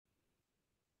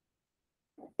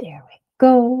There we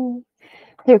go.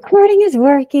 The recording is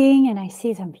working, and I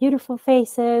see some beautiful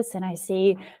faces, and I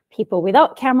see people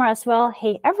without camera as well.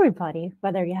 Hey, everybody,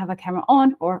 whether you have a camera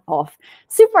on or off.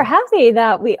 Super happy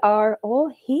that we are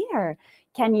all here.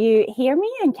 Can you hear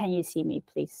me and can you see me?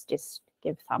 Please just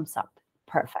give thumbs up.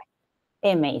 Perfect.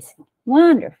 Amazing.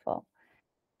 Wonderful.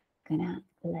 Gonna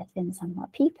let in some more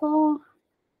people.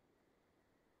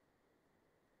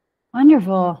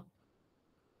 Wonderful.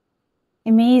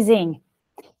 Amazing.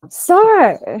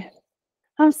 So,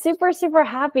 I'm super, super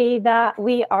happy that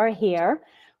we are here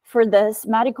for this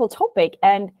medical topic.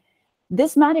 And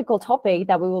this medical topic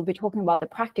that we will be talking about, the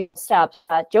practical steps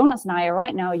that Jonas and I are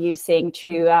right now using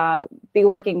to be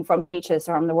working from beaches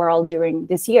around the world during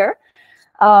this year.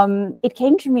 It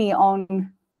came to me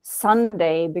on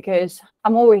Sunday because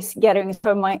I'm always getting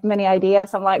so many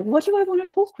ideas. I'm like, what do I want to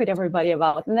talk with everybody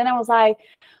about? And then I was like,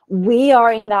 we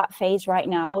are in that phase right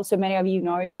now. So many of you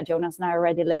know Jonas and I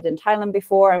already lived in Thailand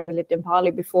before. I lived in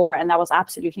Bali before, and that was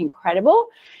absolutely incredible.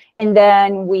 And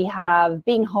then we have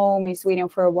been home in Sweden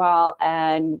for a while,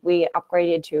 and we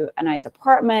upgraded to a nice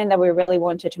apartment that we really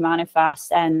wanted to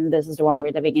manifest. And this is the one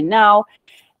we're living in now.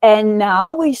 And now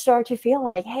we start to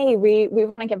feel like, hey, we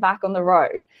want to get back on the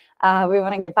road. We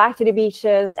want to get back to the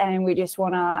beaches, and we just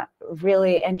want to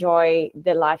really enjoy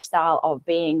the lifestyle of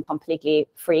being completely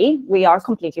free. We are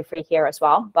completely free here as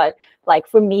well. But like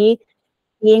for me,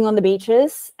 being on the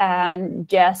beaches and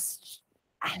just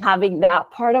having that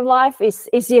part of life is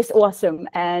just awesome.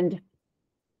 And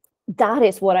that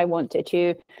is what I wanted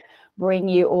to bring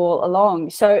you all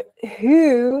along. So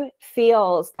who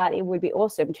feels that it would be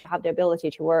awesome to have the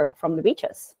ability to work from the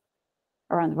beaches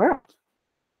around the world?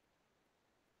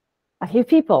 A few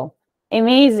people.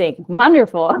 Amazing.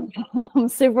 Wonderful. I'm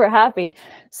super happy.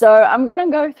 So I'm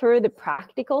going to go through the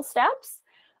practical steps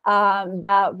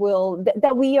that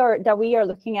we are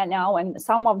looking at now, and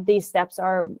some of these steps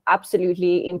are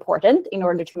absolutely important in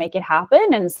order to make it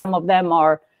happen, and some of them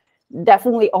are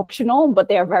definitely optional, but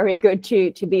they are very good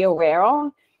to be aware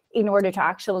of in order to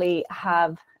actually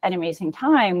have an amazing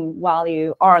time while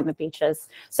you are on the beaches.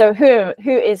 So who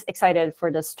is excited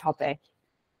for this topic?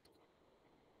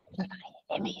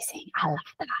 Amazing. I love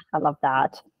that. I love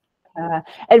that.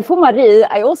 And for Marie,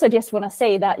 I also just want to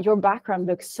say that your background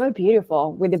looks so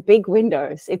beautiful with the big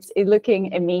windows. It's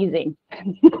looking amazing.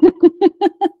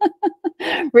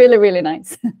 Really, really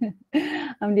nice.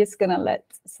 I'm just going to let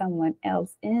someone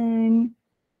else in.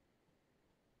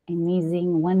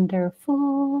 Amazing,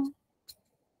 wonderful.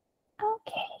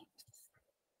 Okay.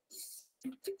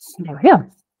 There we go.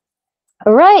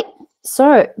 All right.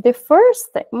 So the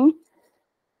first thing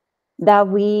that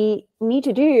we need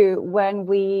to do when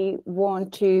we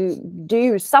want to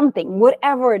do something,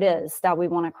 whatever it is that we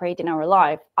want to create in our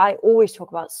life, I always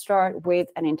talk about start with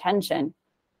an intention.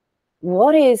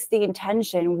 What is the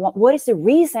intention? What is the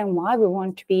reason why we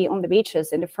want to be on the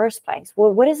beaches in the first place?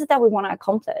 Well, what is it that we want to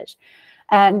accomplish?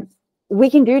 And we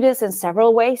can do this in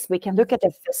several ways. We can look at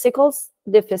the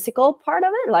physical part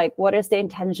of it, like what is the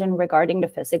intention regarding the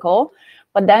physical,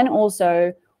 but then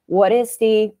also what is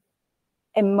the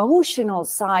emotional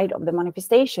side of the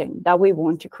manifestation that we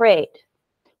want to create.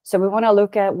 So we want to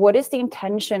look at what is the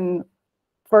intention,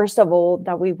 first of all,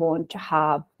 that we want to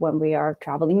have when we are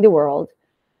traveling the world.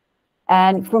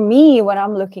 And for me, when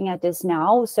I'm looking at this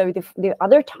now, so the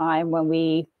other time when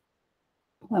we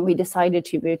decided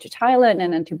to move to Thailand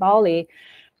and then to Bali,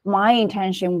 my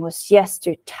intention was just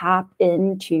to tap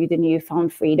into the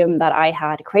newfound freedom that I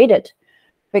had created,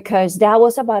 because that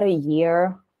was about a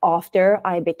year after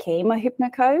I became a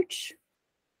hypnocoach.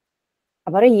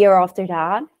 About a year after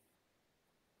that,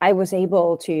 I was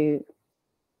able to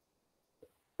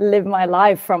live my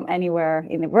life from anywhere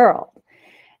in the world.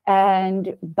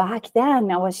 And back then,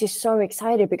 I was just so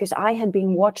excited because I had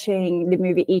been watching the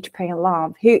movie Eat, Pray, and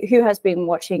Love. Who has been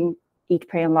watching Eat,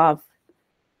 Pray, and Love?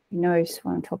 Who knows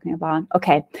what I'm talking about?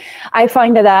 Okay, I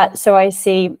find that, so I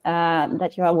see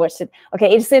that you have watched it.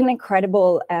 Okay, it's an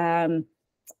incredible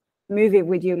movie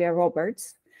with Julia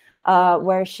Roberts,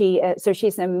 where so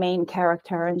she's the main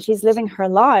character, and she's living her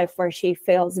life where she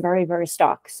feels very, very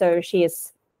stuck. So she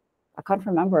is, I can't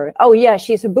remember. Oh yeah,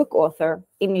 she's a book author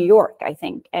in New York, I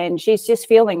think, and she's just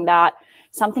feeling that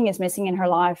something is missing in her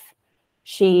life.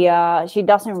 She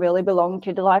doesn't really belong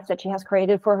to the life that she has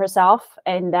created for herself,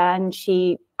 and then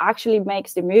she actually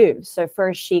makes the move. So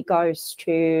first she goes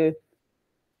to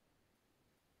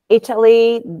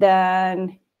Italy,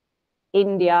 then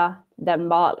India, then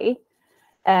Bali.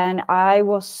 And I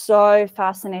was so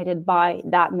fascinated by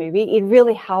that movie. It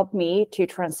really helped me to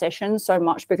transition so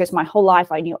much because my whole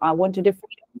life I knew I wanted to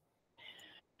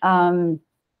freedom.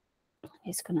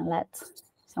 Just gonna let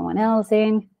someone else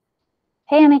in.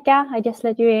 Hey, Annika, I just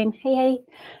let you in. Hey, hey.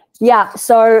 Yeah,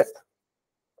 so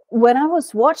when I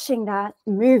was watching that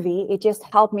movie, it just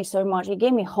helped me so much. It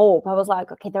gave me hope. I was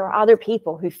like, okay, there are other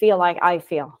people who feel like I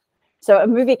feel. So a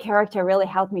movie character really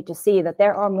helped me to see that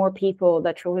there are more people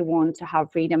that truly want to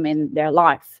have freedom in their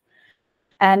life.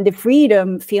 And the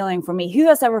freedom feeling for me, who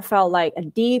has ever felt like a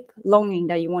deep longing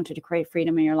that you wanted to create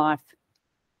freedom in your life?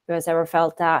 Who has ever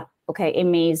felt that? Okay,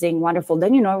 amazing, wonderful.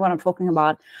 Then you know what I'm talking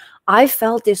about. I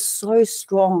felt this so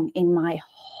strong in my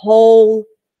whole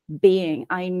being.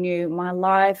 I knew my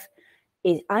life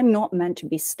is, I'm not meant to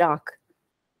be stuck.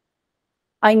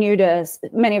 I knew this.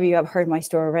 Many of you have heard my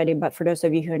story already, but for those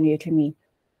of you who are new to me,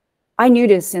 I knew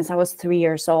this since I was 3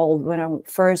 years old when I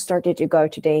first started to go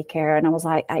to daycare. And I was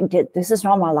like, this is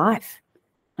not my life.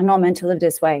 I'm not meant to live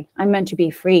this way. I'm meant to be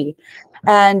free.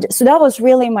 And so that was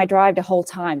really my drive the whole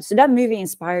time. So that movie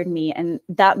inspired me. And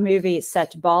that movie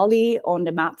set Bali on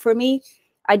the map for me.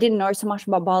 I didn't know so much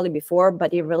about Bali before,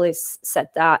 but it really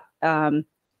set that.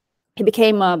 It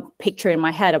became a picture in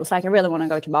my head. I was like, I really want to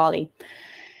go to Bali.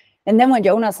 And then when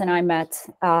Jonas and I met,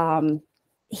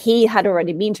 he had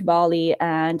already been to Bali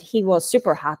and he was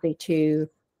super happy to,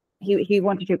 he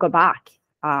wanted to go back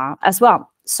as well.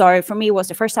 So for me, it was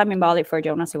the first time in Bali. For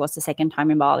Jonas, it was the second time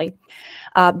in Bali.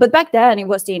 But back then, it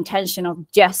was the intention of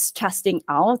just testing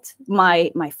out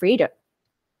my freedom.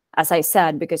 As I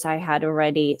said, because I had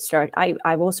already started,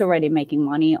 I was already making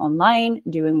money online,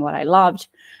 doing what I loved,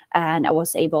 and I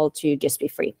was able to just be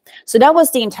free. So that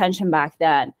was the intention back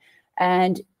then.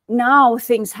 And now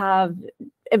things have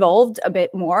evolved a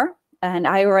bit more. And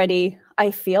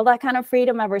I feel that kind of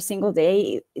freedom every single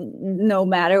day, no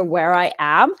matter where I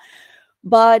am.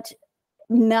 But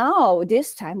now,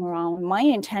 this time around, my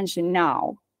intention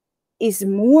now is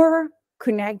more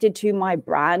connected to my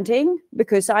branding,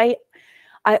 because I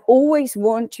always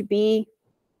want to be,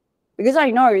 because I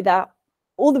know that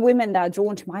all the women that are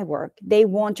drawn to my work, they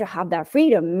want to have that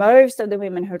freedom. Most of the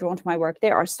women who are drawn to my work, they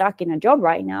are stuck in a job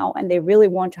right now and they really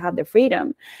want to have the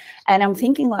freedom. And I'm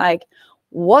thinking like,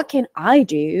 what can I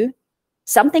do?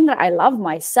 Something that I love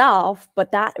myself,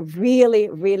 but that really,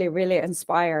 really, really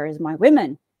inspires my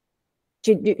women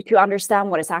to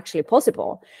understand what is actually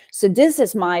possible. So this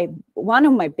is one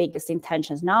of my biggest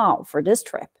intentions now for this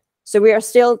trip. So we are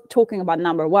still talking about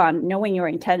number one, knowing your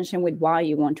intention with why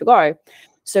you want to go.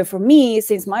 So for me,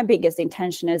 since my biggest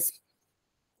intention is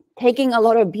taking a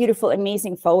lot of beautiful,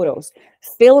 amazing photos,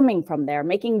 filming from there,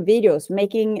 making videos,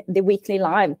 making the weekly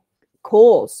live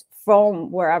calls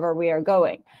from wherever we are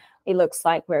going. It looks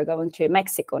like we're going to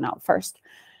Mexico now first.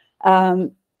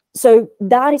 So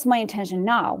that is my intention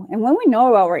now. And when we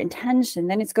know our intention,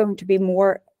 then it's going to be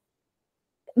more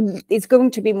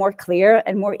clear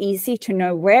and more easy to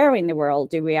know where in the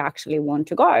world do we actually want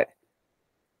to go.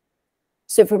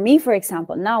 So for me, for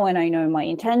example, now when I know my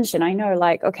intention, I know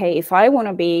like, okay, if I want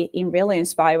to be in really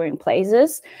inspiring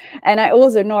places, and I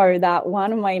also know that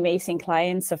one of my amazing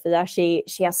clients, Sophia, she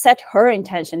has set her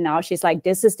intention now. She's like,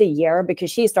 this is the year, because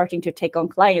she's starting to take on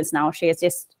clients now. She has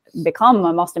just become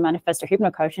a master manifestor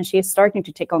hypnocoach, and she's starting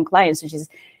to take on clients. And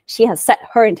she has set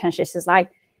her intention. She's like,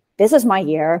 this is my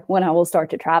year when I will start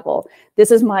to travel.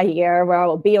 This is my year where I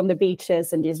will be on the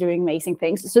beaches and just doing amazing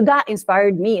things. So that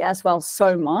inspired me as well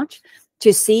so much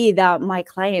to see that my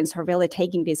clients are really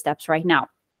taking these steps right now.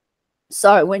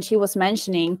 So when she was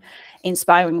mentioning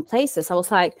inspiring places, I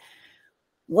was like,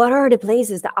 what are the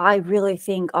places that I really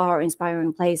think are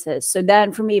inspiring places? So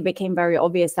then for me, it became very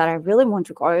obvious that I really want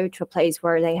to go to a place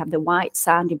where they have the white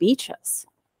sandy beaches,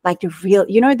 like the real,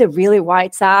 the really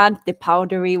white sand, the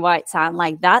powdery white sand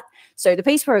like that. So the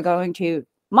place we're going to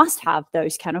must have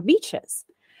those kind of beaches.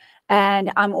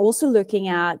 And I'm also looking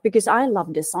at, because I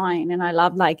love design and I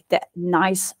love like the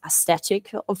nice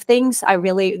aesthetic of things.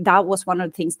 That was one of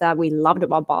the things that we loved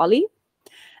about Bali,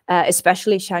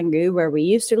 especially Canggu, where we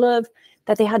used to live,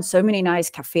 that they had so many nice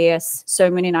cafes,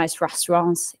 so many nice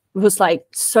restaurants. It was like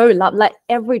so like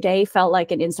every day felt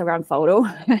like an Instagram photo.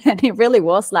 And it really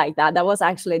was like that. That was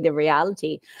actually the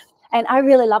reality. And I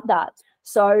really love that.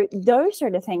 So those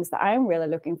are the things that I'm really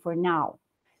looking for now.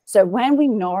 So when we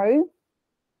know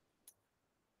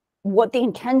what the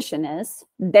intention is,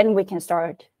 then we can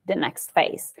start the next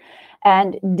phase.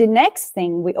 And the next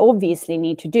thing we obviously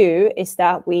need to do is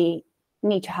that we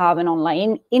need to have an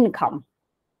online income.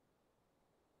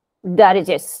 That is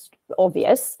just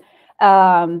obvious.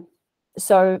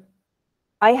 So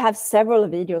I have several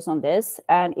videos on this.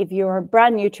 And if you're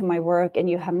brand new to my work and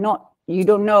you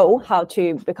don't know how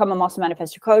to become a master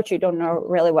manifestor coach, you don't know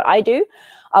really what I do,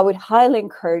 I would highly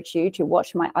encourage you to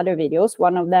watch my other videos.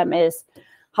 One of them is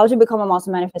how to become a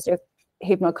master manifestor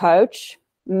hypno coach,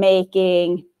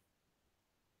 making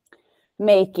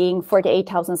making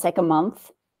 48,000 SEK a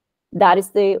month. That is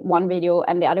the one video.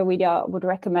 And the other video I would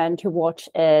recommend to watch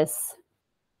is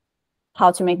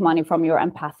how to make money from your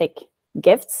empathic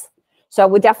gifts. So I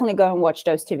would definitely go and watch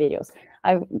those two videos.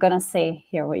 I'm going to say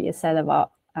here what you said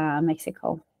about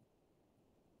Mexico.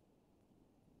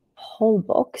 Whole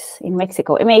box in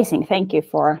Mexico. Amazing. Thank you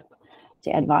for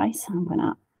the advice. I'm going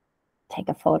to take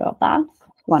a photo of that.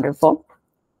 Wonderful.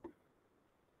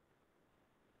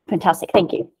 Fantastic.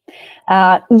 Thank you.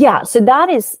 Yeah, so that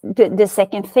is the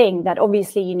second thing, that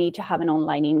obviously you need to have an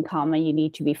online income and you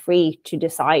need to be free to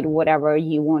decide whatever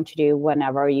you want to do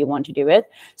whenever you want to do it.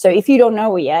 So if you don't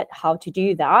know yet how to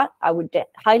do that, I would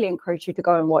highly encourage you to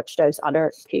go and watch those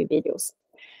other two videos.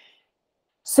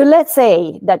 So let's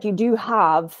say that you do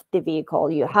have the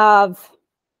vehicle, you have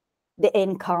the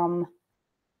income.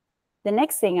 The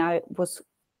next thing I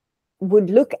would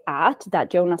look at, that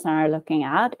Jonas and I are looking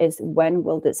at, is when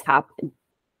will this happen?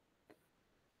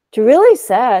 To really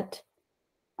set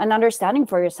an understanding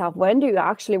for yourself, when do you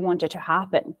actually want it to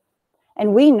happen?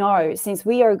 And we know, since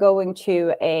we are going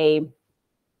to a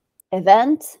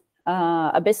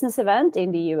business event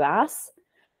in the US,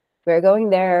 we're going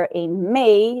there in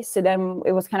May. So then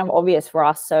it was kind of obvious for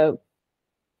us. So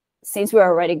since we're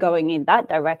already going in that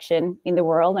direction in the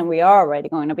world and we are already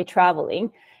going to be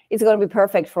traveling, it's going to be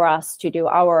perfect for us to do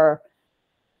our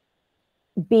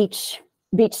beach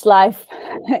life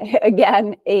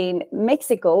again in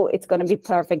Mexico. It's going to be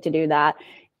perfect to do that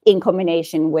in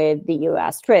combination with the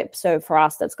US trip. So for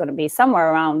us, that's going to be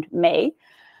somewhere around May.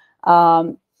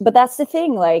 But that's the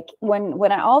thing, like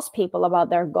when I ask people about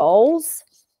their goals,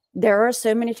 there are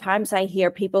so many times I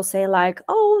hear people say like,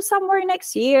 oh, somewhere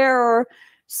next year or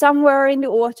somewhere in the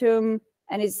autumn.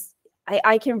 And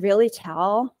I can really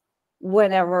tell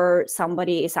whenever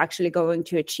somebody is actually going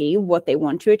to achieve what they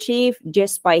want to achieve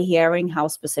just by hearing how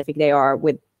specific they are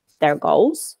with their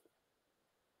goals.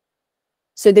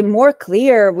 So the more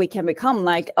clear we can become,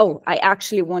 like, oh, I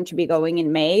actually want to be going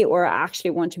in May, or I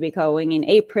actually want to be going in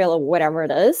April, or whatever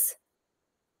it is,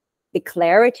 the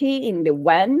clarity in the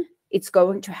when, it's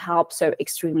going to help so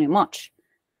extremely much.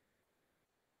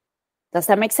 Does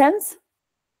that make sense?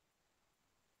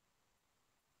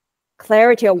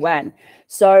 Clarity of when.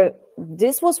 So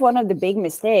this was one of the big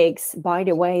mistakes, by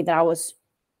the way, that I was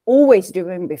always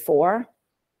doing before.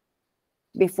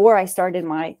 Before I started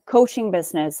my coaching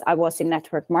business, I was in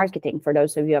network marketing. For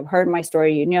those of you who have heard my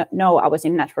story, you know I was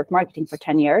in network marketing for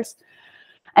 10 years.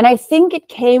 And I think it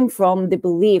came from the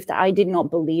belief that I did not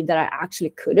believe that I actually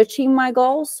could achieve my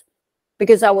goals,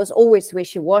 because I was always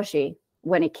wishy-washy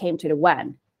when it came to the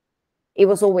when. It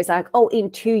was always like, oh,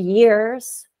 in 2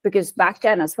 years, because back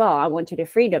then as well, I wanted the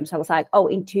freedom. So I was like, oh,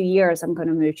 in 2 years, I'm going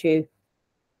to move to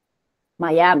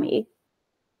Miami.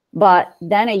 But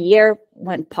then a year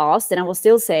went past and I was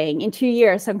still saying, in 2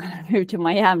 years, I'm going to move to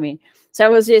Miami. So I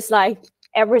was just like,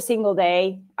 every single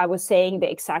day, I was saying the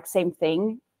exact same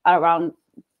thing around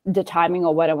the timing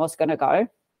of when I was going to go.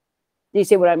 Do you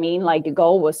see what I mean? Like the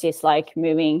goal was just like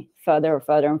moving further and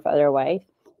further and further away.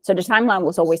 So the timeline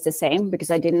was always the same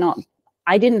because I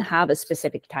didn't have a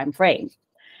specific time frame.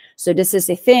 So this is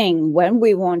a thing when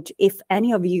we want, if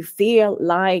any of you feel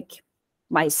like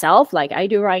myself, like I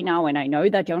do right now, and I know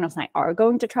that Jonas and I are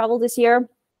going to travel this year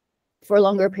for a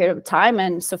longer period of time,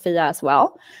 and Sophia as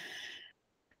well.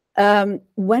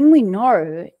 When we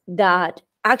know that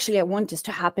actually I want this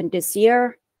to happen this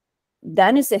year,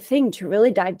 then it's a thing to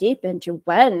really dive deep into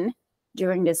when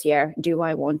during this year do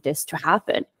I want this to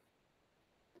happen.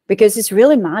 Because it's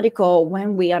really magical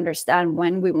when we understand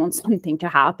when we want something to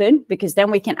happen, because then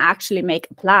we can actually make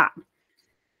a plan.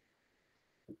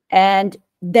 And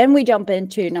then we jump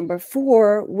into number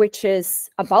 4, which is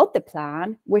about the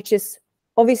plan, which is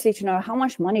obviously to know how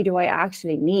much money do I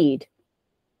actually need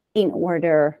in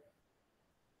order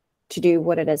to do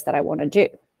what it is that I want to do.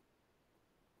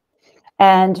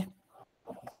 And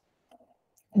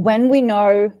when we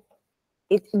know,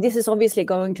 this is obviously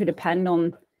going to depend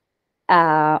on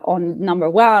number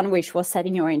 1, which was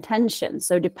setting your intention.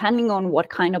 So depending on what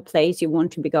kind of place you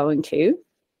want to be going to,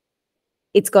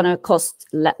 it's going to cost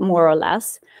more or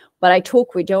less. But I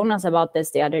talked with Jonas about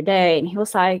this the other day, and he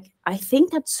was like, I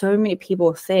think that so many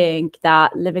people think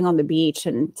that living on the beach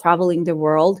and traveling the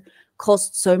world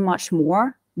costs so much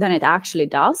more than it actually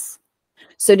does.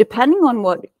 So depending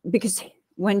on because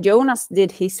when Jonas did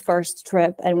his first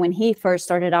trip and when he first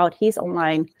started out his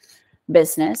online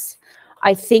business,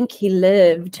 I think he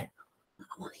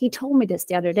told me this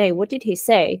the other day. What did he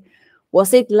say?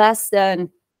 Was it less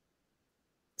than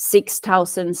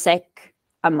 6,000 SEK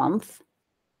a month?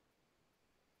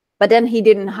 But then he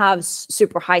didn't have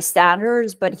super high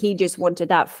standards, but he just wanted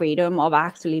that freedom of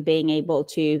actually being able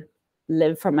to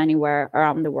live from anywhere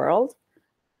around the world.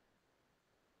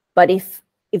 But if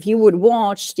you would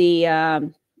watch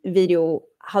the video,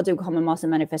 how to become a master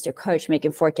manifestor coach,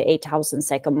 making 48,000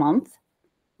 SEK a month,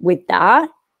 with that,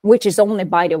 which is only,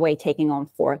 by the way, taking on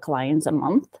 4 clients a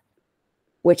month,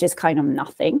 which is kind of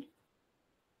nothing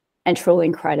and truly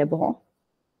incredible.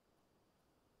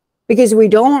 Because we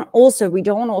don't also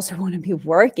want to be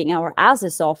working our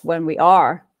asses off when we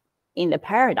are in the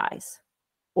paradise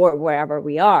or wherever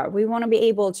we are. We want to be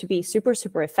able to be super,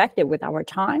 super effective with our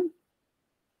time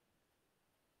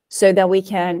so that we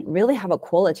can really have a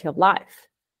quality of life.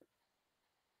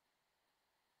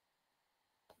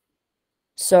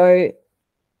 So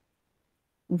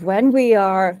when we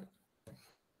are,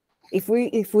 if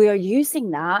we are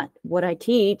using that, what I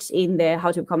teach in the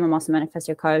How to Become a Master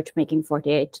Manifestor Coach, making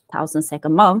 48,000 SEK a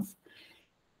month,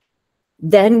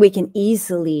 then we can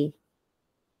easily,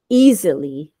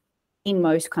 in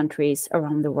most countries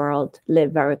around the world,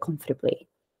 live very comfortably,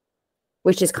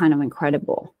 which is kind of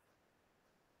incredible.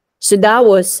 So that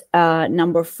was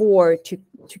number 4, to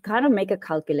kind of make a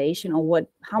calculation of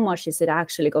how much is it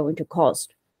actually going to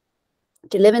cost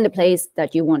to live in the place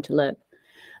that you want to live.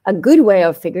 A good way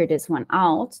of figuring this one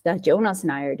out, that Jonas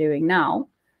and I are doing now,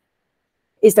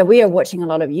 is that we are watching a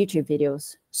lot of YouTube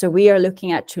videos. So we are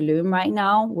looking at Tulum right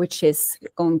now, which is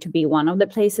going to be one of the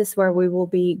places where we will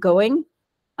be going.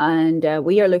 And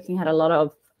we are looking at a lot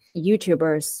of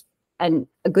YouTubers, and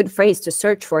a good phrase to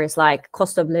search for is like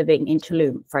cost of living in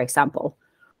Tulum, for example,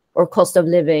 or cost of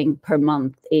living per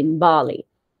month in Bali.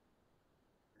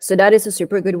 So that is a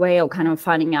super good way of kind of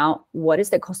finding out what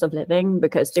is the cost of living,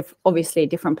 because obviously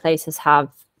different places have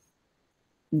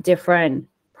different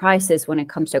prices when it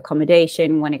comes to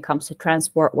accommodation, when it comes to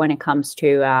transport, when it comes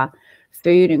to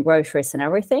food and groceries and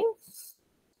everything.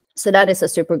 So that is a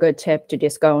super good tip, to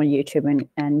just go on YouTube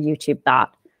and YouTube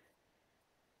that.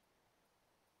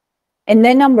 And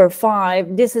then number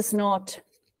 5, this is not,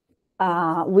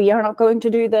 we are not going to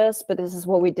do this, but this is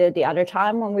what we did the other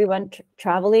time when we went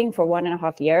traveling for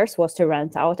 1.5 years, was to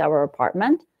rent out our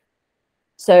apartment.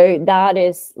 So that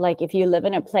is like, if you live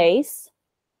in a place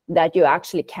that you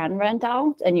actually can rent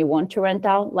out and you want to rent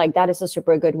out, like that is a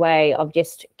super good way of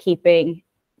just keeping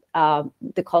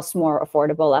the cost more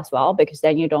affordable as well, because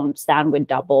then you don't stand with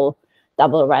double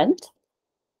rent.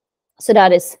 So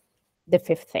that is the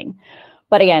 5th thing.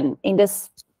 But again, in this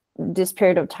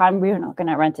period of time, we're not going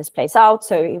to rent this place out.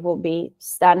 So it will be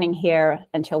standing here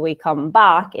until we come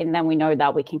back. And then we know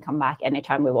that we can come back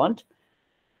anytime we want.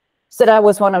 So that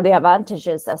was one of the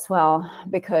advantages as well,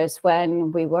 because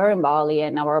when we were in Bali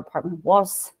and our apartment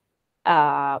was,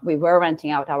 we were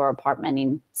renting out our apartment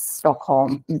in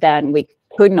Stockholm, then we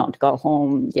could not go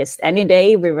home just any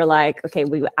day. We were like, okay,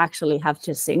 we actually have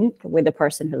to sync with the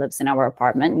person who lives in our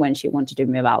apartment when she wanted to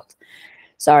move out.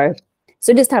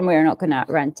 So this time we are not going to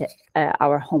rent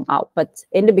our home out. But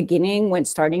in the beginning, when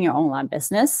starting your online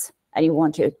business and you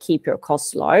want to keep your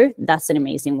costs low, that's an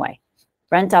amazing way.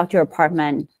 Rent out your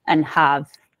apartment and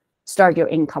start your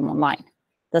income online.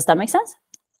 Does that make sense?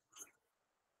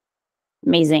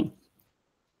 Amazing.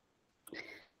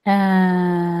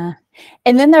 And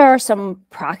then there are some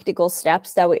practical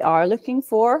steps that we are looking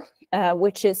for,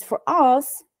 which is for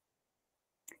us,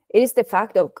 it is the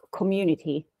fact of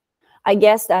community. I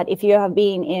guess that if you have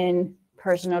been in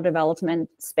personal development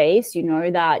space, you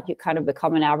know that you kind of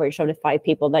become an average of the 5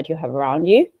 people that you have around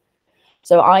you.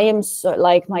 So I am so,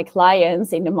 like my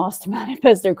clients in the Master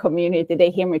Manifestor community,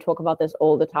 they hear me talk about this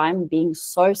all the time, being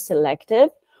so selective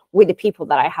with the people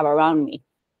that I have around me.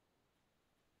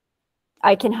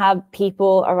 I can have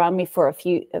people around me for a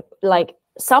few, like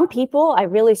some people, I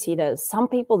really see this. Some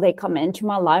people, they come into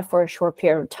my life for a short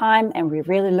period of time and we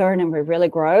really learn and we really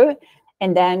grow.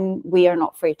 And then we are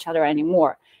not for each other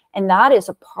anymore. And that is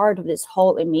a part of this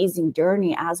whole amazing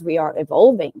journey as we are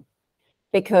evolving,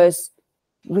 because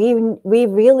we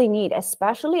really need,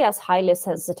 especially as highly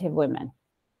sensitive women.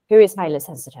 Who is highly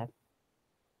sensitive?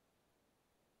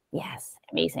 Yes,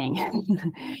 amazing.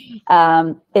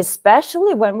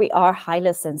 Especially when we are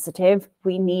highly sensitive,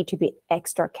 we need to be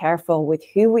extra careful with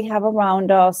who we have around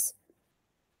us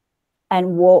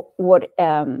and what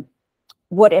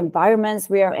environments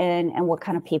we are in and what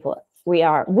kind of people we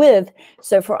are with.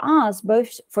 So for us,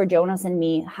 both for Jonas and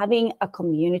me, having a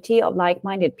community of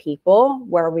like-minded people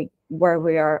where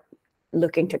we are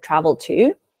looking to travel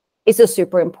to is a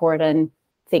super important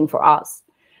thing for us.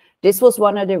 This was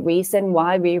one of the reasons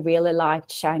why we really liked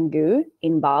Canggu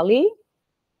in Bali,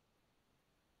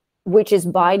 which is,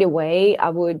 by the way, I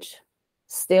would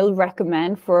still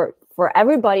recommend for for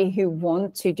everybody who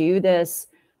want to do this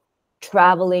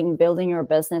traveling, building your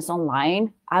business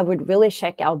online, I would really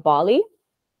check out Bali.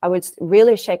 I would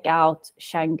really check out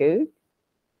Canggu,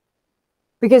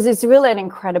 because it's really an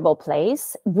incredible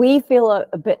place. We feel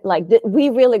a bit like we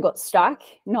really got stuck,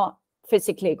 not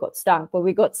physically got stuck, but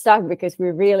we got stuck because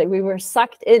we were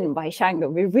sucked in by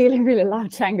Canggu. We really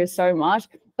loved Canggu so much.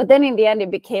 But then in the end,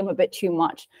 it became a bit too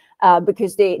much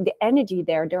because the energy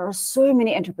there are so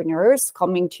many entrepreneurs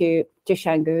coming to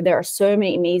Canggu. There are so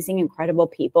many amazing, incredible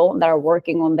people that are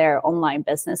working on their online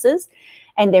businesses,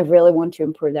 and they really want to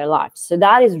improve their lives. So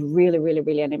that is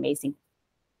really an amazing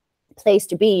place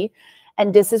to be.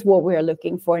 And this is what we're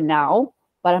looking for now.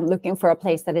 But I'm looking for a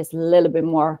place that is a little bit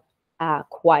more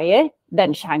quiet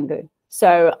than Canggu.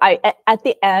 So at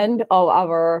the end of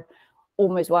our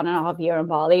almost 1.5 years in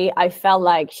Bali, I felt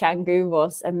like Canggu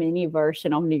was a mini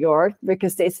version of New York,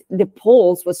 because the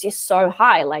pulse was just so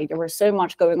high. Like there was so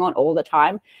much going on all the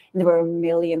time. And there were a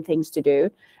million things to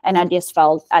do. And I just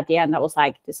felt at the end, I was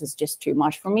like, this is just too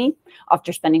much for me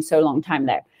after spending so long time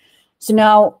there. So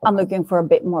now I'm looking for a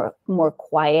bit more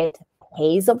quiet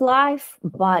pace of life,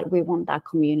 but we want that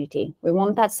community. We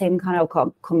want that same kind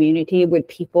of community with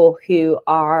people who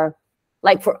are,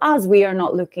 like for us, we are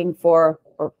not looking for,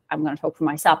 or I'm going to talk for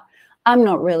myself, I'm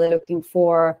not really looking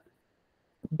for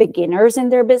beginners in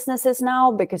their businesses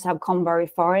now, because I've come very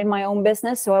far in my own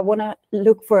business. So I want to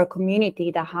look for a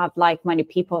community that have like-minded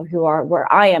people who are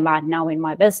where I am at now in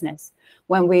my business.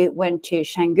 When we went to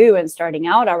Canggu and starting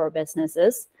out our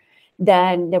businesses,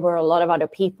 then there were a lot of other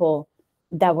people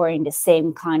that were in the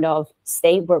same kind of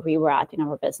state where we were at in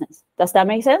our business. Does that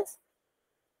make sense?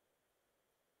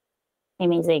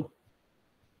 Amazing.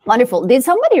 Wonderful. Did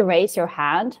somebody raise your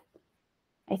hand?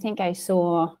 I think I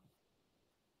saw,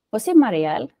 was it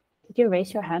Marielle? Did you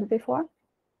raise your hand before?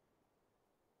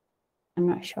 I'm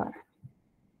not sure.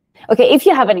 Okay, if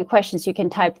you have any questions, you can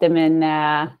type them in.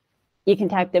 You can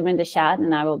type them in the chat,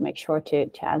 and I will make sure to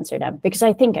answer them, because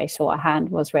I think I saw a hand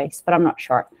was raised, but I'm not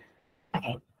sure.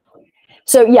 Okay.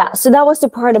 So yeah, so that was the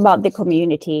part about the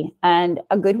community. And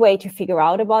a good way to figure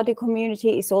out about the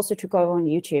community is also to go on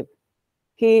YouTube.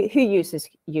 Who uses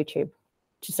YouTube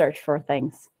to search for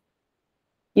things?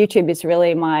 YouTube is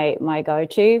really my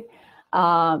go-to,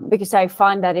 because I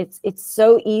find that it's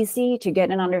so easy to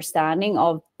get an understanding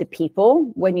of the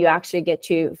people when you actually get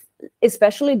to,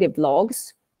 especially the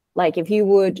vlogs. Like if you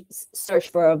would search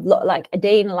for like a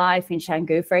day in life in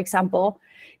Canggu, for example,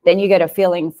 then you get a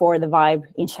feeling for the vibe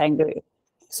in Canggu.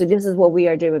 So this is what we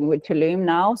are doing with Tulum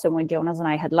now. So when Jonas and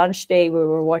I had lunch day, we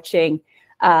were watching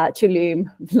Tulum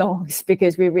vlogs,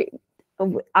 because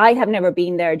I have never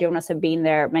been there. Jonas have been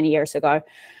there many years ago,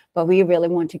 but we really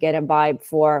want to get a vibe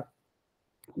for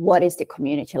what is the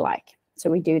community like. So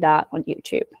we do that on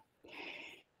YouTube.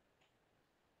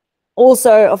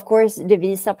 Also, of course, the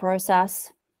visa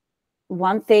process.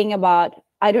 One thing about,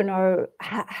 I don't know,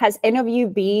 has any of you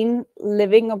been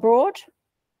living abroad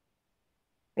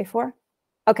before?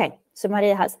 Okay, so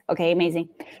Maria has. Okay, amazing.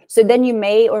 So then you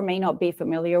may or may not be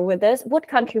familiar with this. What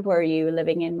country were you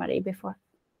living in, Maria, before?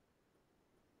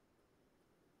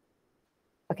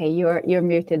 Okay, you're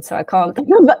muted, so I can't.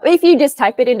 But if you just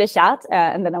type it in the chat,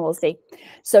 and then I will see.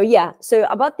 So yeah, so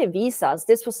about the visas,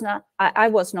 this was not, I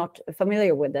was not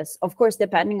familiar with this. Of course,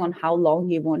 depending on how long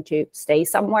you want to stay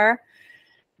somewhere,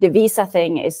 the visa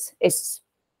thing is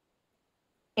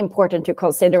important to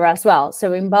consider as well.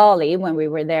 So in Bali, when we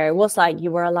were there, it was like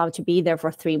you were allowed to be there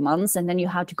for 3 months, and then you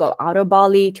had to go out of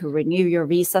Bali to renew your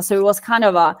visa. So it was kind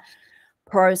of a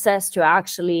process to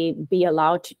actually be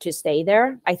allowed to stay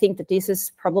there. I think that this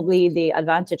is probably the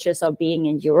advantages of being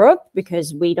in Europe,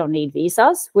 because we don't need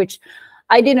visas, which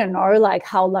I didn't know like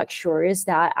how luxurious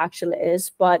that actually is,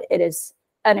 but it is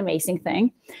an amazing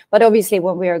thing. But obviously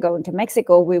when we are going to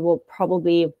Mexico, we will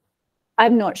probably,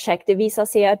 I've not checked the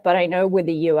visas yet, but I know with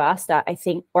the US that I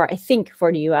think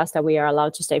for the US that we are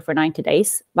allowed to stay for 90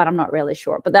 days, but I'm not really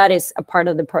sure. But that is a part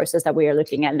of the process that we are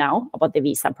looking at now about the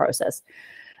visa process.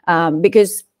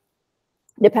 Because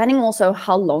depending also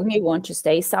how long you want to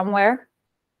stay somewhere,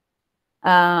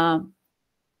 I'm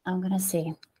going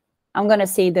to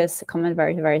see this comment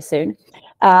very, very soon.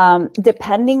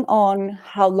 Depending on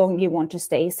how long you want to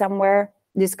stay somewhere,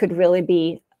 this could really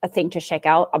be a thing to check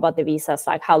out about the visas,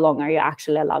 like how long are you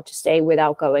actually allowed to stay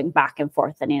without going back and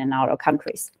forth and in and out of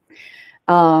countries.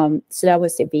 So that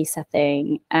was the visa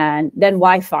thing. And then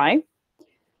Wi-Fi.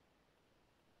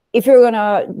 If you're going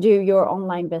to do your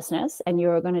online business and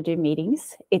you're going to do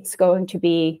meetings, it's going to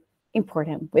be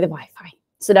important with the Wi-Fi.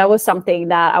 So that was something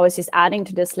that I was just adding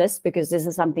to this list, because this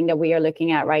is something that we are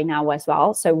looking at right now as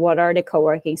well. So what are the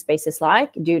co-working spaces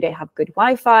like? Do they have good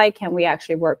Wi-Fi? Can we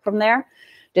actually work from there?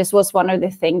 This was one of the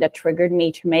things that triggered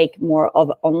me to make more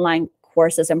of online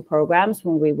courses and programs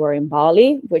when we were in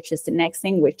Bali, which is the next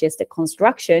thing, which is the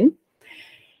construction.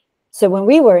 So when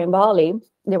we were in Bali,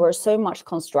 there was so much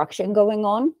construction going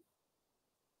on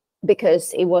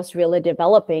because it was really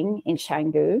developing in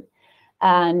Canggu.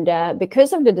 And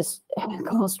because of the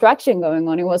construction going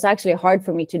on, it was actually hard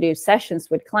for me to do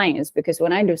sessions with clients, because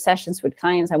when I do sessions with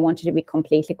clients, I wanted to be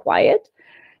completely quiet.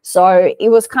 So it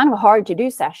was kind of hard to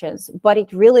do sessions, but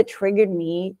it really triggered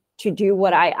me to do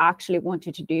what I actually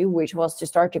wanted to do, which was to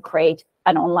start to create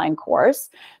an online course.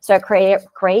 So I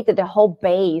created the whole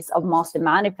base of Master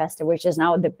Manifestor, which is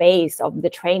now the base of the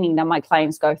training that my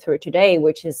clients go through today,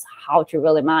 which is how to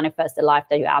really manifest the life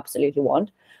that you absolutely want,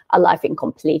 a life in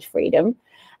complete freedom.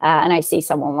 And I see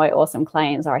some of my awesome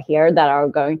clients are here that are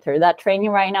going through that training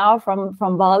right now from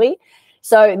Bali.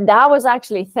 So that was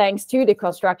actually thanks to the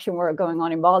construction work going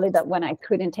on in Bali, that when I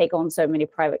couldn't take on so many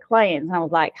private clients, I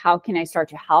was like, how can I start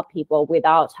to help people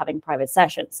without having private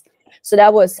sessions? So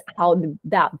that was how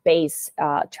that base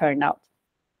turned out.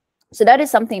 So that is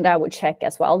something that I would check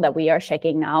as well, that we are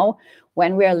checking now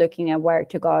when we are looking at where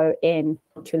to go in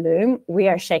Tulum. We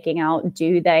are checking out,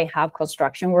 do they have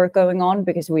construction work going on?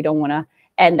 Because we don't want to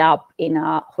end up in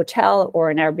a hotel or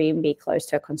an Airbnb close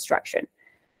to a construction.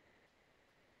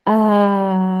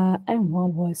 And what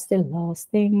was the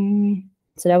last thing?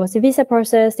 So that was the visa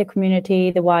process, the community,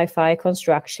 the Wi-Fi,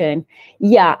 construction.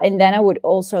 Yeah, and then I would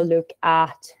also look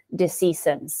at the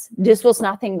seasons. This was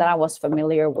nothing that I was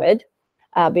familiar with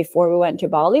before we went to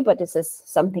Bali, but this is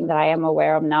something that I am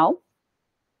aware of now.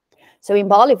 So in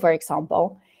Bali, for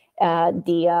example,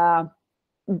 the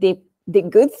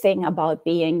good thing about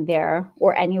being there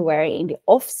or anywhere in the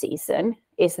off season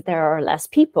is that there are less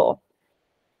people.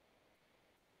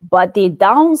 But the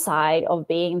downside of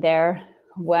being there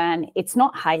when it's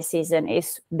not high season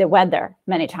is the weather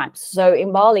many times. So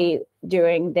in Bali,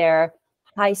 during their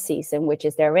high season, which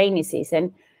is their rainy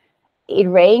season, it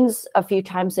rains a few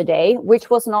times a day, which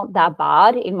was not that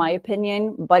bad in my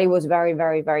opinion, but it was very,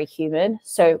 very, very humid.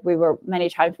 So we were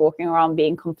many times walking around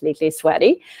being completely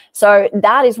sweaty. So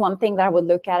that is one thing that I would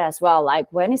look at as well. Like,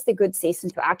 when is the good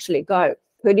season to actually go?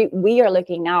 We are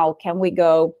looking now, can we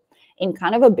go in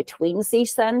kind of a between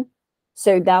season,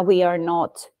 so that we are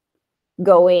not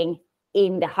going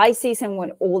in the high season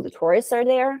when all the tourists are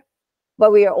there,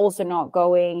 but we are also not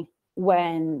going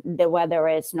when the weather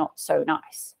is not so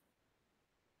nice.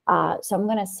 So I'm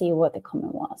going to see what the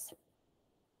comment was.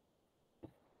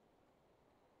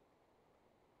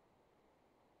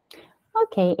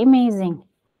 Okay, amazing.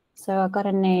 So I got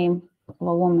a name of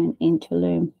a woman in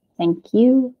Tulum. Thank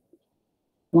you.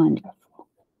 Wonderful.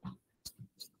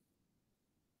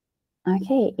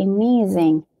 Okay,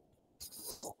 amazing.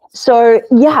 So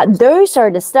yeah, those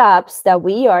are the steps that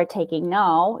we are taking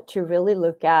now to really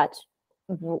look at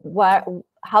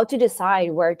how to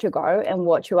decide where to go and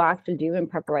what to actually do in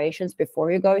preparations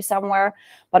before you go somewhere.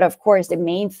 But of course, the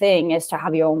main thing is to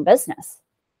have your own business.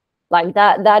 Like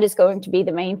that is going to be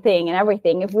the main thing and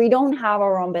everything. If we don't have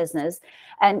our own business,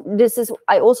 and this is,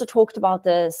 I also talked about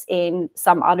this in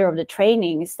some other of the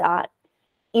trainings, that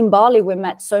in Bali, we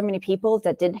met so many people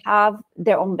that did have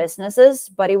their own businesses,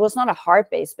 but it was not a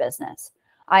heart-based business.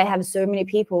 I have so many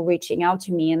people reaching out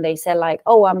to me and they said like,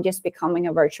 oh, I'm just becoming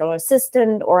a virtual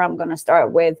assistant, or I'm going to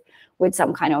start with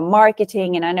some kind of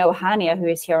marketing. And I know Hania, who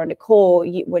is here on the call,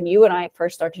 when you and I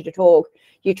first started to talk,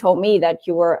 you told me that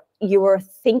you were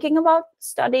thinking about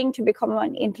studying to become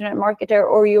an internet marketer,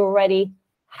 or you already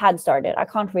had started. I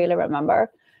can't really remember,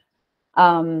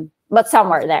 but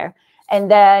somewhere there. And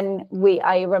then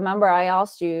I remember I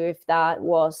asked you if that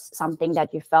was something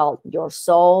that you felt your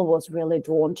soul was really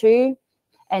drawn to.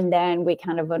 And then we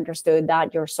kind of understood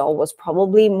that your soul was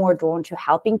probably more drawn to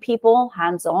helping people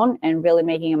hands-on and really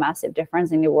making a massive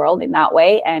difference in the world in that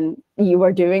way. And you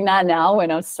are doing that now,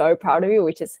 and I'm so proud of you,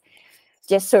 which is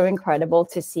just so incredible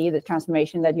to see the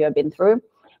transformation that you have been through.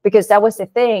 Because that was the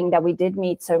thing, that we did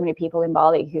meet so many people in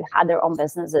Bali who had their own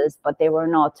businesses, but they were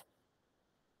not.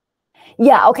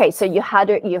 Yeah, okay. So you had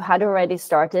already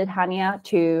started, Hania,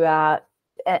 to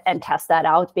and test that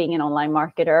out, being an online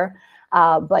marketer,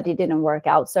 but it didn't work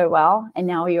out so well. And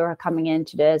now you're coming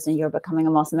into this and you're becoming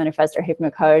a Master Manifestor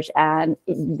hypno coach, and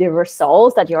the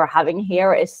results that you're having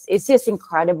here is just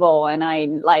incredible. And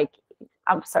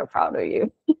I'm so proud of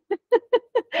you.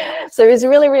 So it's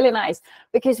really, really nice,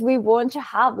 because we want to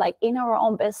have, like, in our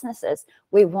own businesses,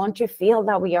 we want to feel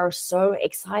that we are so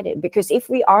excited, because if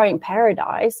we are in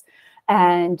paradise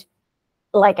and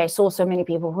like I saw so many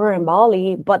people who were in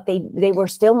Bali, but they were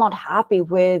still not happy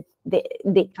with the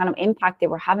kind of impact they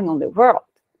were having on the world.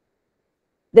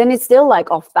 Then it's still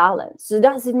like off balance. So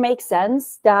does it make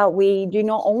sense that we do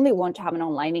not only want to have an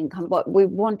online income, but we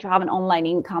want to have an online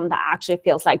income that actually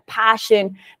feels like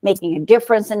passion, making a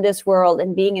difference in this world,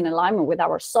 and being in alignment with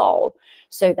our soul,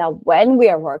 so that when we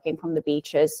are working from the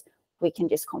beaches, we can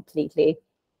just completely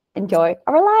enjoy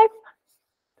our life.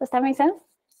 Does that make sense?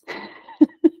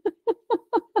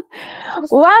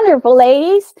 Wonderful,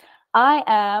 ladies. I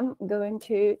am going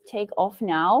to take off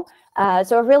now.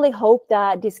 So I really hope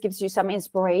that this gives you some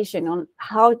inspiration on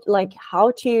how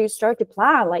to start to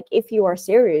plan, like if you are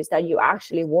serious that you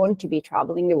actually want to be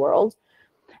traveling the world.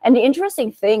 And the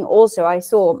interesting thing also, I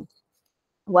saw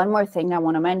one more thing I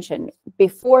want to mention.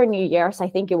 Before New Year's, I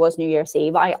think it was New Year's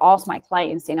Eve, I asked my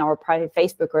clients in our private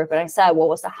Facebook group, and I said, what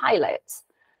was the highlights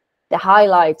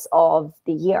of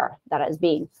the year that has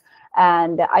been?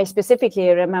 And I specifically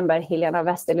remember Helena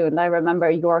Westerlund. I remember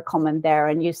your comment there,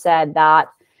 and you said that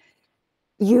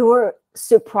you were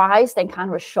surprised and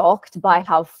kind of shocked by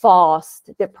how fast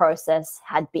the process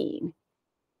had been.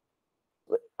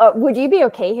 Would you be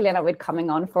okay, Helena, with coming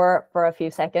on for a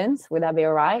few seconds? Would that be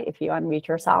all right if you unmute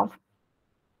yourself?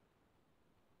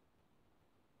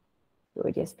 It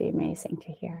would just be amazing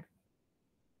to hear.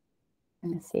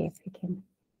 Let's see if we can,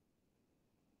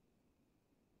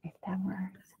 if that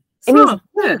works. Amazing.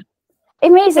 Yeah.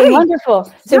 Amazing, hey.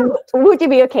 Wonderful. So would you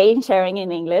be okay in sharing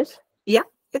in English? Yeah,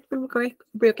 it will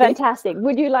be okay. Fantastic.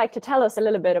 Would you like to tell us a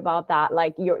little bit about that,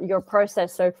 like your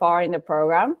process so far in the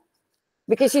program?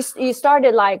 Because you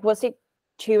started, like, was it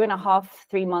 2.5,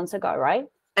 3 months ago, right?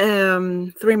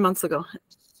 3 months ago.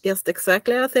 Yes,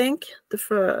 exactly, I think.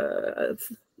 The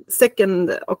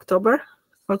 2nd October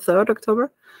or 3rd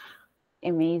October.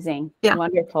 Amazing. Yeah.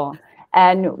 Wonderful.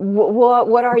 And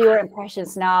what are your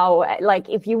impressions now? Like,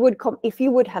 if you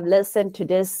would have listened to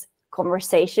this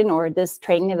conversation or this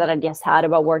training that I just had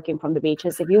about working from the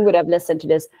beaches, if you would have listened to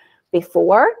this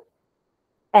before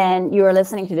and you're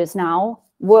listening to this now,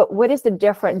 what is the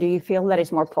difference? Do you feel that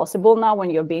it's more possible now when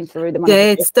you're being through the money?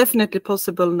 Yeah, it's definitely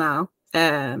possible now.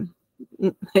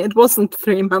 It wasn't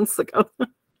 3 months ago.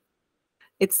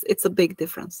 It's a big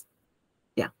difference.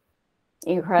 Yeah.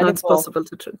 Incredible. Now it's possible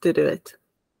to do it.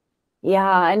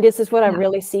 Yeah, and this is what I've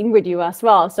really seen with you as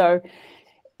well. So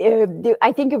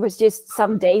I think it was just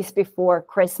some days before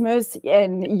Christmas,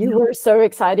 and you were so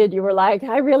excited. You were like,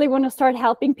 I really want to start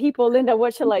helping people, Linda.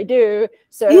 What shall I do?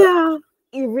 So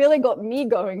it really got me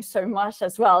going so much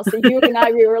as well. So you and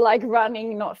I, we were like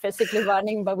running, not physically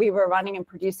running, but we were running and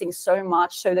producing so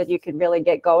much so that you could really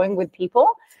get going with people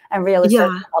and really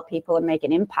start to help people and make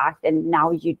an impact. And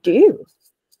now you do.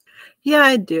 Yeah,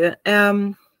 I do.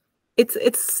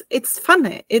 It's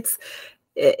funny.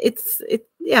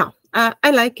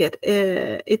 I like it.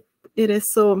 It's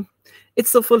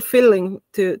so fulfilling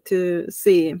to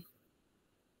see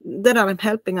that I'm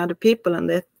helping other people and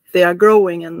that they are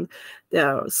growing and they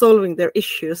are solving their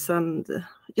issues and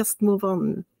just move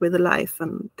on with life,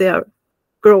 and they are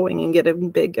growing and getting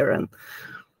bigger, and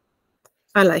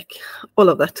I like all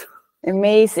of that.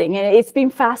 Amazing. And it's been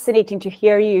fascinating to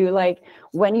hear you, like,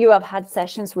 when you have had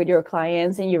sessions with your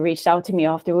clients and you reached out to me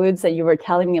afterwards and you were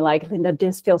telling me, like, Linda,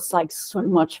 this feels like so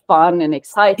much fun and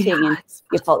exciting, and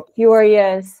you felt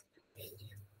curious.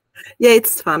 Yeah,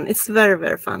 it's fun. It's very,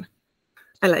 very fun.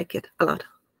 I like it a lot.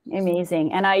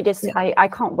 Amazing. And I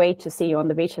can't wait to see you on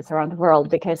the beaches around the world,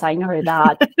 because I know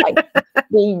that like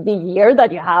the year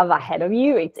that you have ahead of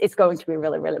you, it's going to be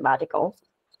really, really magical.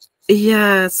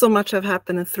 Yeah, so much have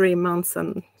happened in 3 months,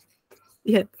 and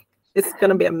yeah, it's going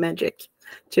to be a magic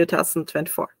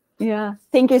 2024. Yeah.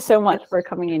 Thank you so much for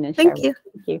coming in and sharing. Thank you.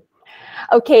 Thank you.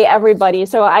 Okay, everybody.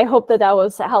 So I hope that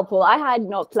was helpful. I had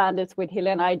not planned this with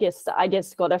Helena. I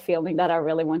just got a feeling that I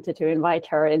really wanted to invite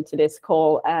her into this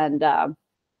call, and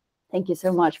thank you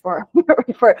so much for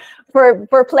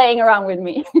playing around with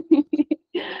me.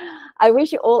 I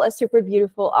wish you all a super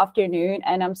beautiful afternoon,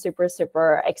 and I'm super,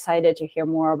 super excited to hear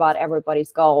more about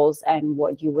everybody's goals and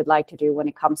what you would like to do when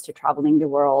it comes to traveling the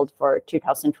world for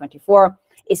 2024.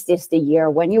 Is this the year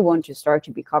when you want to start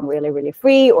to become really, really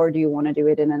free, or do you want to do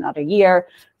it in another year?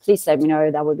 Please let me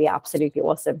know. That would be absolutely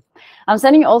awesome. I'm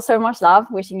sending you all so much love,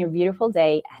 wishing you a beautiful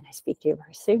day, and I speak to you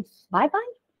very soon.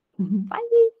 Bye-bye.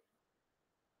 Bye.